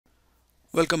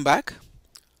Welcome back.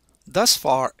 Thus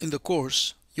far in the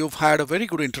course, you've had a very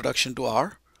good introduction to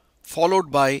R,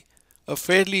 followed by a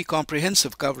fairly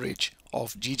comprehensive coverage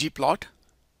of ggplot,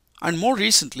 and more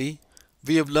recently,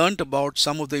 we have learned about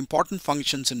some of the important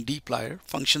functions in dplyr,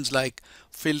 functions like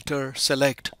filter,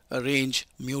 select, arrange,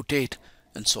 mutate,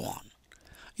 and so on.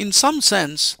 In some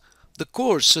sense, the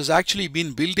course has actually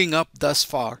been building up thus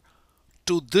far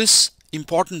to this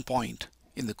important point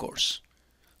in the course.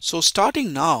 So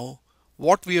starting now,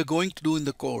 what we are going to do in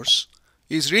the course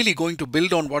is really going to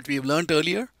build on what we have learned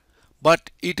earlier,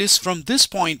 but it is from this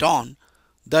point on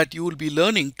that you will be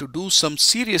learning to do some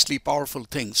seriously powerful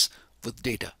things with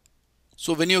data.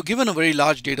 So when you're given a very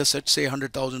large data set, say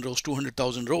 100,000 rows,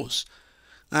 200,000 rows,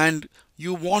 and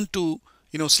you want to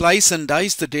slice and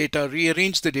dice the data,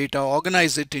 rearrange the data,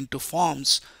 organize it into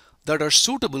forms that are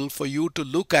suitable for you to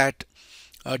look at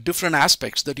different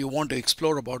aspects that you want to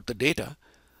explore about the data.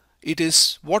 It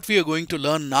is what we are going to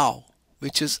learn now,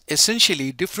 which is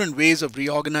essentially different ways of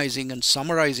reorganizing and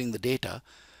summarizing the data.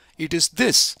 It is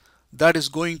this that is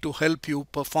going to help you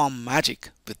perform magic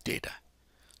with data.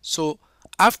 So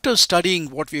after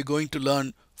studying what we are going to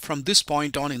learn from this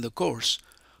point on in the course,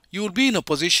 you will be in a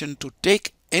position to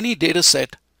take any data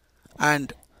set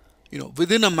and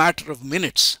within a matter of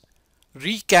minutes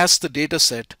recast the data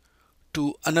set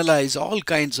to analyze all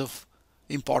kinds of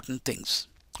important things.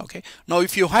 Okay. Now,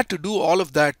 if you had to do all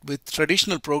of that with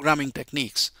traditional programming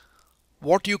techniques,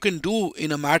 what you can do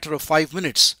in a matter of 5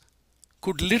 minutes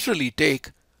could literally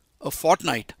take a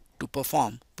fortnight to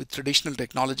perform with traditional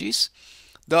technologies.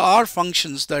 The R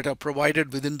functions that are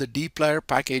provided within the dplyr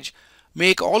package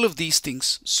make all of these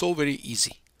things so very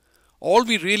easy. All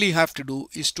we really have to do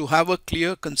is to have a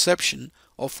clear conception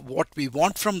of what we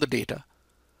want from the data.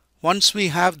 Once we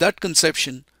have that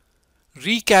conception,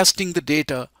 recasting the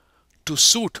data to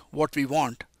suit what we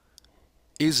want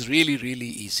is really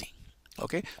easy.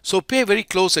 Okay, so pay very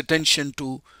close attention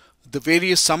to the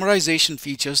various summarization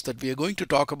features that we are going to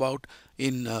talk about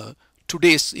in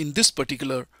this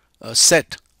particular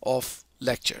set of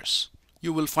lectures.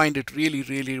 You will find it really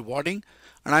rewarding,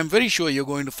 and I'm very sure you're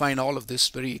going to find all of this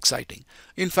very exciting.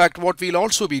 In fact, what we'll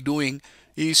also be doing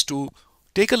is to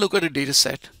take a look at a data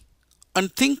set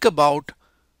and think about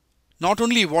not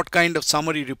only what kind of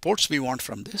summary reports we want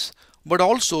from this, but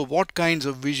also what kinds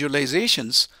of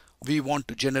visualizations we want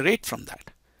to generate from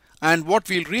that. And what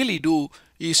we'll really do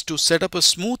is to set up a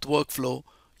smooth workflow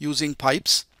using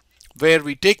pipes, where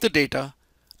we take the data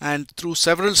and through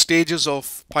several stages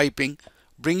of piping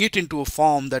bring it into a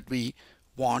form that we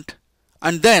want,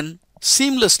 and then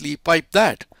seamlessly pipe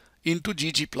that into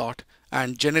ggplot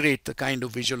and generate the kind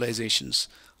of visualizations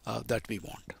that we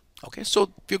want. Okay,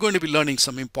 so we're going to be learning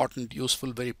some important,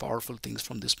 useful, very powerful things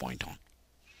from this point on.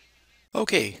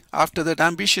 Okay, after that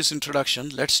ambitious introduction,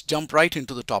 let's jump right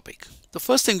into the topic. The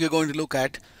first thing we're going to look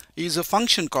at is a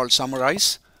function called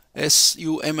summarise,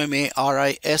 S-U-M-M-A-R-I-S-E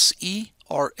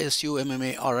or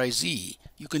S-U-M-M-A-R-I-Z-E.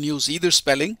 You can use either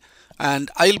spelling, and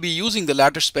I'll be using the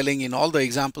latter spelling in all the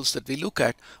examples that we look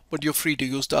at, but you're free to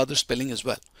use the other spelling as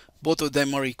well. Both of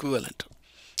them are equivalent.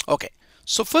 Okay,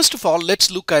 so first of all,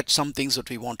 let's look at some things that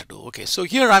we want to do. Okay, so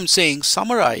here I'm saying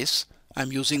summarize.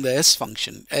 I'm using the S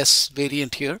function, S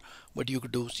variant here, but you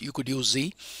could use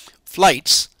Z.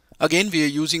 Flights, again we are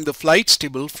using the flights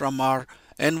table from our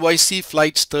NYC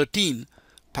flights 13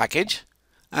 package,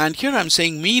 and here I'm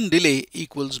saying mean delay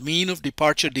equals mean of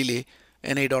departure delay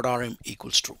na.rm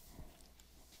equals true.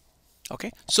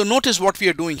 Okay, so notice what we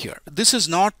are doing here. This is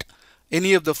not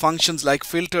any of the functions like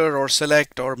filter or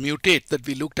select or mutate that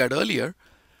we looked at earlier.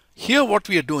 Here what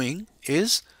we are doing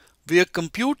is we are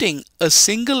computing a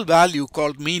single value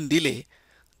called mean delay,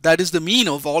 that is the mean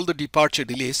of all the departure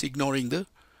delays, ignoring the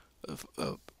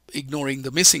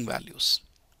missing values.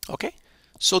 Okay,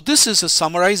 so this is a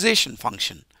summarization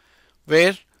function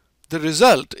where the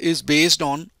result is based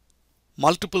on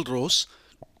multiple rows.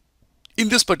 In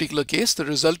this particular case, the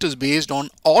result is based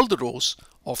on all the rows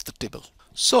of the table.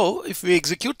 So if we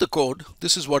execute the code,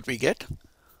 this is what we get.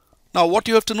 Now what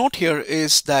you have to note here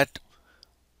is that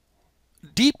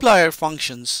dplyr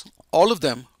functions, all of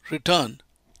them return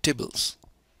tables.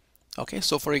 Okay,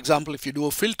 so for example, if you do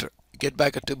a filter, you get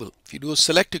back a table. If you do a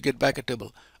select, you get back a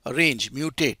table. Arrange,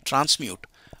 mutate, transmute,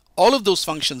 all of those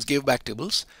functions give back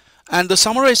tables, and the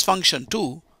summarize function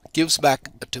too gives back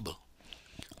a table.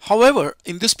 However,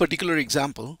 in this particular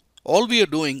example, all we are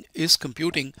doing is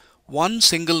computing one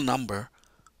single number,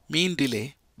 mean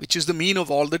delay, which is the mean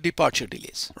of all the departure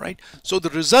delays, right? So the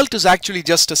result is actually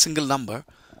just a single number,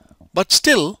 but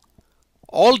still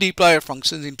all dplyr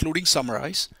functions, including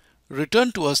summarize,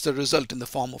 return to us the result in the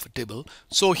form of a table.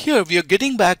 So here we are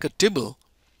getting back a table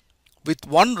with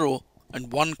one row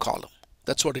and one column.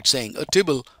 That's what it's saying. A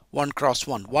table 1 cross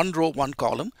 1. One row, one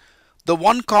column. The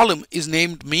one column is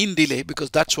named mean delay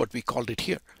because that's what we called it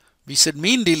here. We said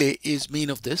mean delay is mean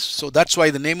of this. So that's why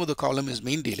the name of the column is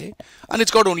mean delay. And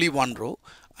it's got only one row.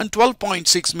 And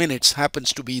 12.6 minutes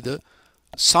happens to be the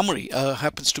summary,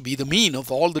 happens to be the mean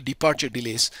of all the departure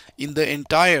delays in the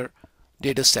entire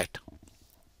data set.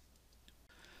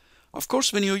 Of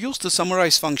course, when you use the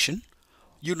summarize function,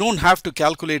 you don't have to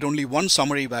calculate only one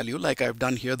summary value like I've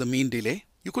done here, the mean delay.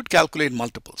 You could calculate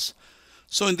multiples.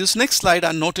 So in this next slide,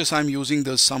 I notice I'm using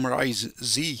the summarize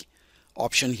Z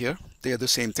option here. They are the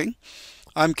same thing.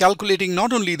 I'm calculating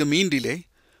not only the mean delay,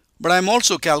 but I'm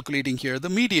also calculating here the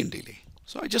median delay.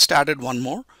 So I just added one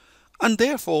more, and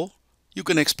therefore you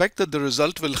can expect that the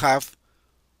result will have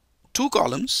two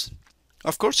columns.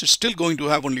 Of course, it's still going to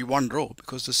have only one row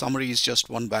because the summary is just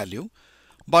one value,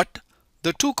 but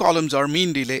the two columns are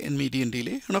mean delay and median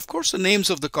delay. And of course, the names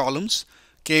of the columns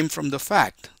came from the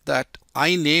fact that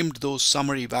I named those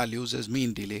summary values as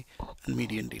mean delay and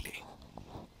median delay.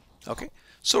 Okay,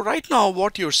 so right now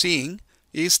what you're seeing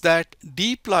is that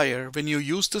dplyr, when you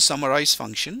use the summarize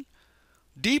function,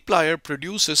 dplyr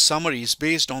produces summaries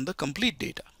based on the complete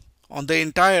data, on the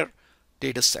entire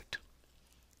data set.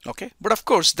 Okay, but of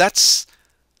course that's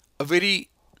a very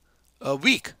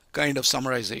weak kind of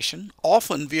summarization.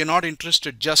 Often we are not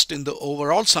interested just in the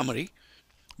overall summary,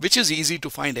 which is easy to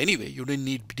find anyway. You didn't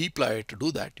need dplyr to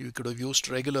do that. You could have used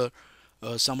regular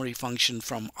summary function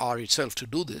from R itself to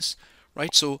do this,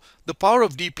 right? So the power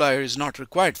of dplyr is not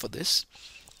required for this,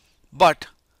 but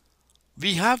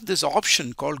we have this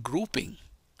option called grouping,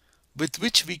 with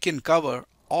which we can cover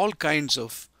all kinds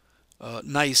of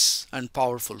nice and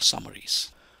powerful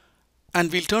summaries.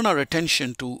 And we'll turn our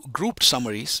attention to grouped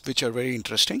summaries, which are very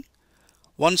interesting,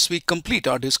 once we complete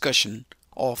our discussion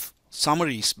of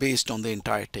summaries based on the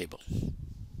entire table.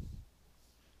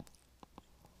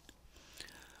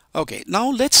 Okay, now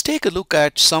let's take a look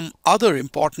at some other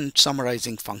important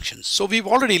summarizing functions. So we've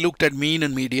already looked at mean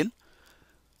and median.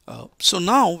 So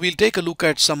now we'll take a look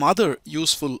at some other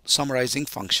useful summarizing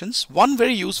functions. One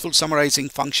very useful summarizing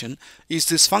function is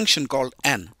this function called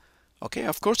n. Okay,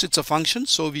 of course it's a function,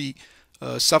 so we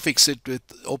suffix it with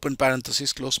open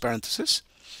parenthesis, close parenthesis.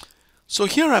 So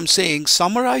here I'm saying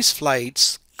summarize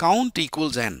flights count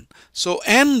equals n. So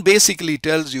n basically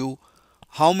tells you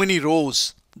how many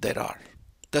rows there are.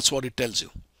 That's what it tells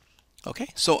you. Okay,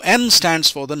 so n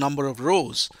stands for the number of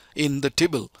rows in the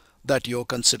table that you're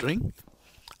considering.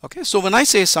 Okay, so when I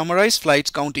say summarize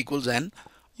flights count equals n,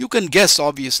 you can guess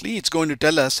obviously it's going to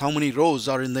tell us how many rows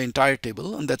are in the entire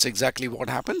table, and that's exactly what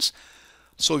happens.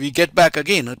 So we get back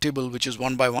again a table which is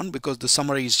one by one because the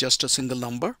summary is just a single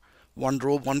number, one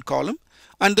row, one column,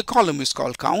 and the column is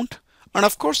called count. And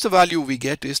of course the value we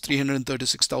get is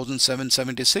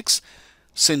 336,776,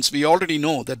 since we already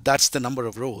know that that's the number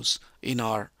of rows in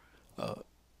our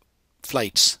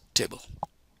flights table.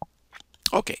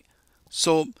 Okay,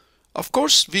 so of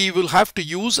course we will have to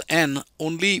use n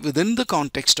only within the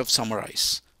context of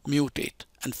summarize, mutate,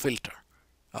 and filter.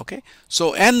 Okay,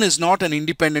 so n is not an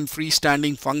independent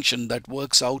freestanding function that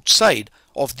works outside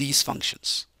of these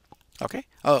functions. Okay,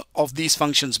 of these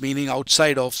functions meaning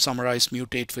outside of summarize,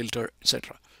 mutate, filter,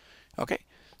 etc. Okay,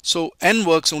 so n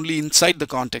works only inside the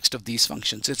context of these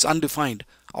functions. It's undefined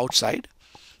outside,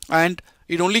 and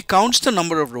it only counts the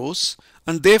number of rows,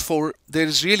 and therefore there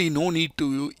is really no need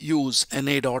to use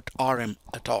na.rm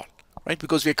at all, right?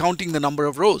 Because we're counting the number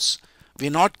of rows.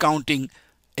 We're not counting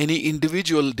any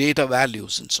individual data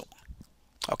values and so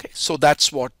on. Okay, so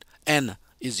that's what n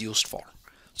is used for.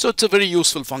 So it's a very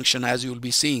useful function, as you'll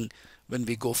be seeing when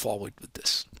we go forward with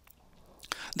this.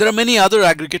 There are many other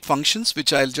aggregate functions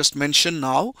which I'll just mention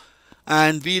now,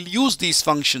 and we'll use these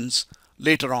functions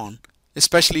later on,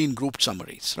 especially in grouped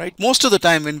summaries, right? Most of the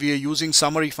time when we are using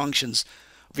summary functions,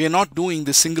 we are not doing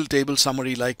the single table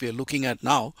summary like we are looking at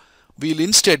now. We'll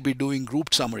instead be doing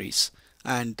grouped summaries,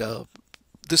 and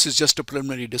this is just a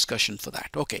preliminary discussion for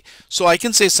that. Okay, so I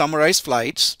can say summarize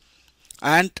flights,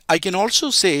 and I can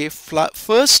also say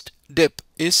first dip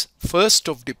is first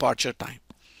of departure time.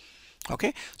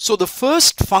 Okay, so the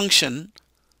first function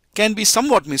can be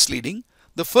somewhat misleading.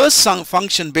 The first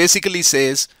function basically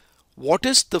says what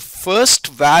is the first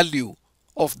value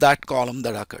of that column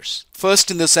that occurs.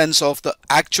 First in the sense of the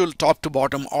actual top to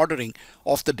bottom ordering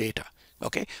of the data.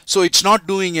 Okay, so it's not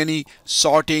doing any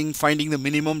sorting, finding the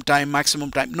minimum time,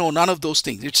 maximum time. No, none of those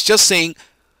things. It's just saying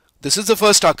this is the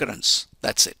first occurrence.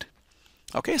 That's it.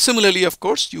 Okay, similarly, of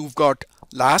course, you've got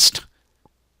last.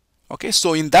 Okay,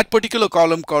 so in that particular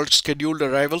column called scheduled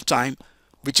arrival time,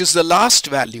 which is the last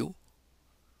value,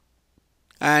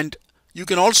 and You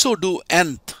can also do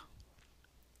nth.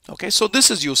 Okay, so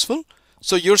this is useful.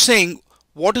 So you're saying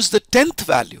what is the 10th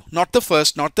value, not the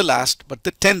first, not the last, but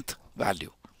the 10th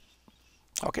value.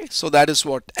 Okay, so that is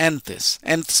what nth is.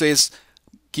 Nth says,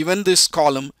 given this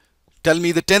column, tell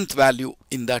me the 10th value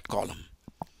in that column.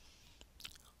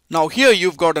 Now here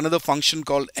you've got another function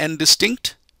called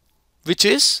nDistinct, which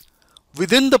is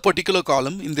within the particular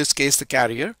column, in this case the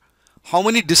carrier, how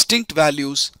many distinct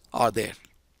values are there.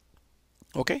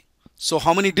 Okay, so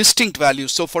how many distinct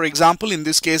values? So for example, in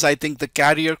this case, I think the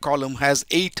carrier column has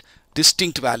 8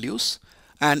 distinct values,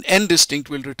 and nDistinct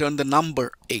will return the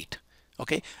number 8.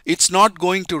 Okay, it's not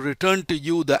going to return to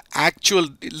you the actual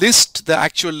list, the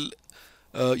actual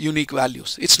unique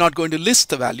values. It's not going to list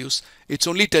the values. It's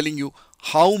only telling you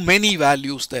how many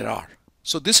values there are.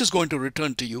 So this is going to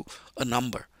return to you a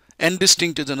number.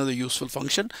 nDistinct is another useful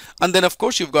function. And then of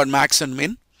course you've got max and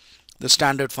min, the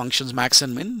standard functions max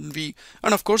and min,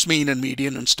 and of course mean and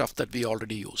median and stuff that we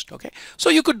already used. Okay, so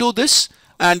you could do this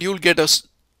and you'll get a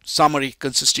summary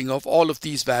consisting of all of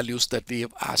these values that we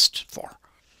have asked for.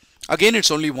 Again,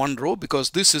 it's only one row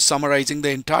because this is summarizing the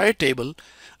entire table,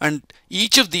 and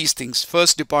each of these things,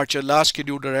 first departure, last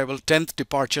scheduled arrival, 10th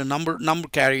departure, number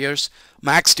carriers,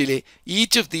 max delay,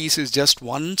 each of these is just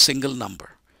one single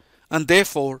number, and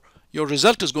therefore your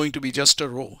result is going to be just a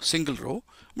row, single row.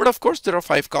 But of course there are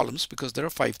 5 columns because there are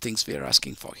 5 things we are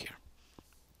asking for here.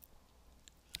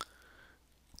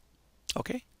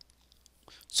 Okay,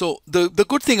 so the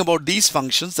good thing about these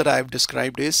functions that I have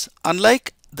described is,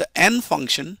 unlike the n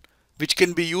function, which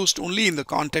can be used only in the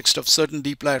context of certain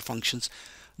dplyr functions,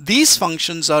 these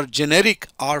functions are generic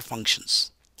R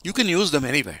functions. You can use them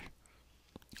anywhere.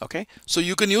 Okay, so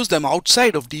you can use them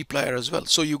outside of dplyr as well.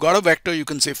 So you got a vector, you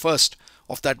can say first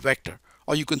of that vector,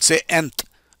 or you can say nth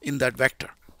in that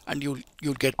vector, and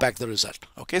you'll get back the result.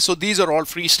 Okay, so these are all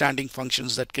freestanding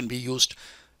functions that can be used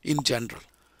in general.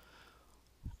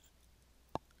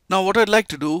 Now what I'd like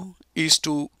to do is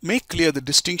to make clear the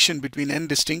distinction between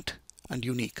nDistinct and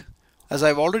unique. As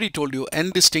I've already told you,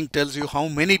 nDistinct tells you how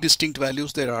many distinct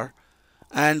values there are,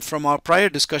 and from our prior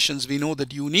discussions we know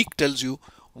that unique tells you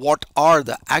what are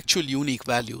the actual unique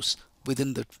values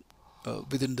within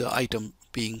the item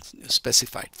being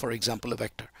specified, for example a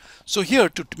vector. So here,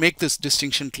 to make this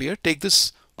distinction clear, take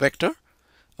this vector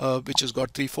which has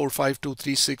got 3, 4, 5, 2,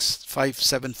 3, 6, 5,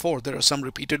 7, 4. There are some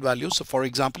repeated values. So for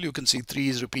example, you can see 3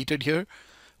 is repeated here,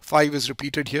 5 is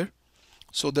repeated here.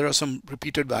 So there are some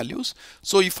repeated values.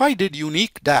 So if I did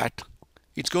unique dat,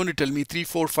 it's going to tell me 3,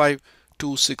 4, 5,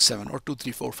 2, 6, 7, or 2,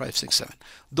 3, 4, 5, 6, 7.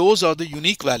 Those are the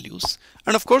unique values.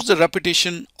 And of course the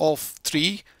repetition of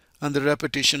 3 and the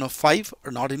repetition of 5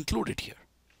 are not included here.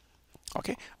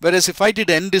 Okay. Whereas if I did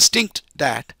nDistinct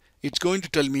dat, it's going to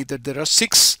tell me that there are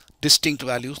 6 distinct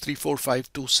values, 3, 4,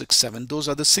 5, 2, 6, 7. Those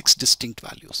are the 6 distinct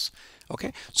values.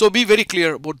 Okay. So be very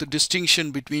clear about the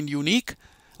distinction between unique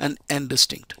and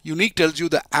nDistinct. Unique tells you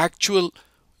the actual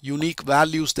unique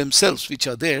values themselves which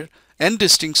are there.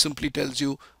 nDistinct simply tells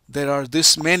you there are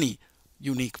this many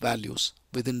unique values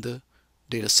within the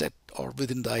data set or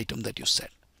within the item that you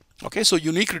set. Okay, so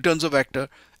unique returns a vector,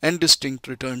 nDistinct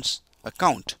returns a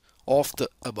count of the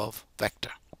above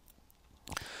vector.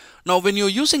 Now when you're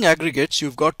using aggregates,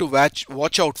 you've got to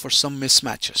watch out for some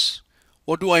mismatches.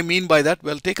 What do I mean by that?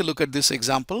 Well, take a look at this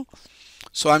example.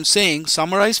 So I'm saying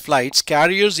summarize flights,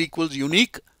 carriers equals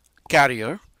unique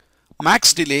carrier,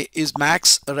 max delay is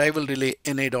max arrival delay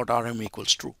na.rm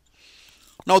equals true.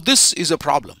 Now this is a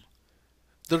problem.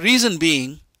 The reason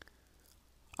being,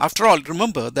 after all,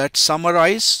 remember that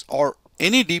summarize or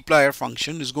any dplyr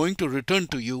function is going to return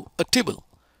to you a tibble,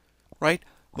 right?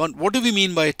 But what do we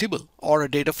mean by a tibble or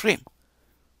a data frame?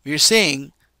 We're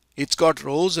saying it's got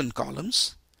rows and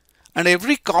columns, and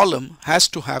every column has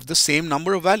to have the same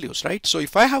number of values, right? So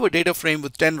if I have a data frame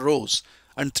with 10 rows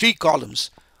and 3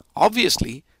 columns,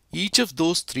 obviously each of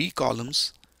those 3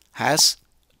 columns has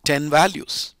 10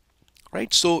 values,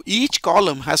 right? So each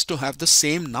column has to have the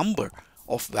same number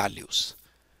of values.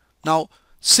 Now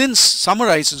since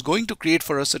summarize is going to create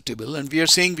for us a tibble, and we are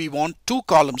saying we want 2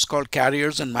 columns called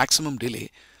carriers and maximum delay,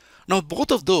 now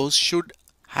both of those should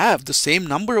have the same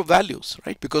number of values,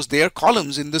 right? Because they are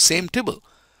columns in the same tibble.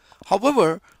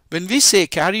 However, when we say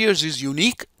carriers is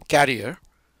unique carrier,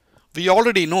 we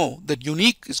already know that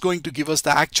unique is going to give us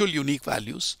the actual unique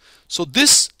values. So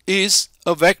this is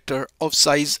a vector of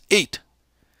size 8,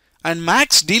 and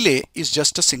max delay is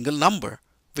just a single number,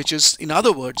 which is in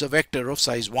other words a vector of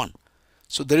size 1.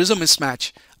 So there is a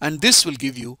mismatch, and this will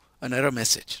give you an error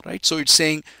message, right? So it's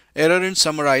saying error in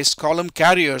summarize, column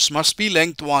carriers must be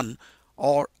length 1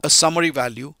 or a summary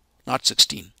value, not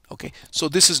 16. Okay, so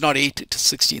this is not 8, it is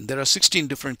 16. There are 16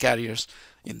 different carriers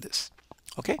in this.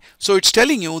 Okay, so it's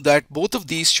telling you that both of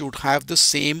these should have the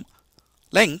same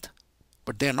length,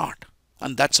 but they're not,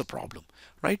 and that's a problem,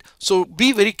 right? So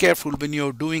be very careful when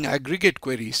you're doing aggregate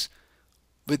queries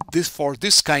with this for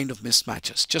this kind of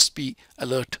mismatches. Just be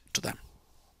alert to them.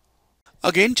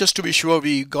 Again, just to be sure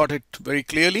we got it very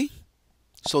clearly.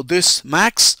 So this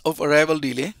max of arrival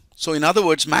delay, so in other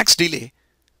words, max delay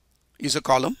is a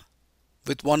column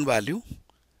with one value,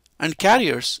 and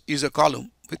carriers is a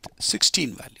column with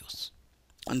 16 values.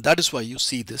 And that is why you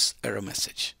see this error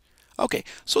message. Okay,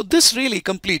 so this really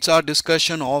completes our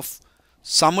discussion of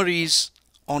summaries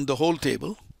on the whole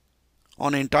table,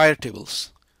 on entire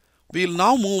tables. We'll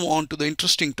now move on to the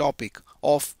interesting topic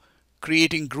of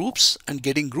creating groups and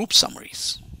getting group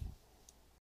summaries.